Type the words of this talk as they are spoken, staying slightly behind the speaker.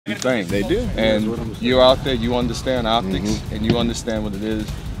thing. They do. And you're out there, you understand optics, and you understand what it is.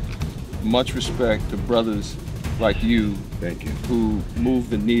 Much respect to brothers like you, thank you, who move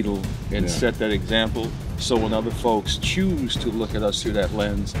the needle and set that example. So when other folks choose to look at us through that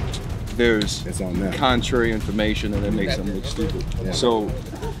lens, there's contrary information and it makes them look stupid. So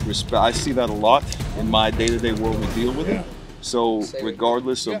I see that a lot in my day-to-day world we deal with it. So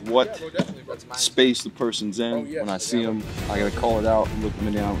regardless of what space the person's in, when I see them, I gotta call it out and look them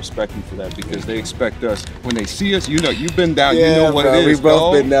in the eye and respect them for that, because they expect us. When they see us, you know, you've been down, you know what it is. We've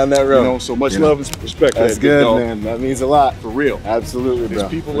both been down that road. You know, so much love and respect. That's good, man. That means a lot. For real. Absolutely, bro. There's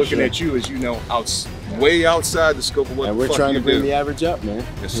people looking at you, as you know, way outside the scope of what and the we're fuck trying to bring do. the average up, man.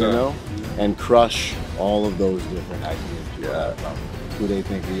 Yes, sir. You know, and crush all of those different ideas about who they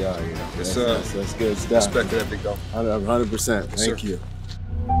think we are. You know, yes, sir. That's good stuff. Respect that, big dog. 100%. Thank you.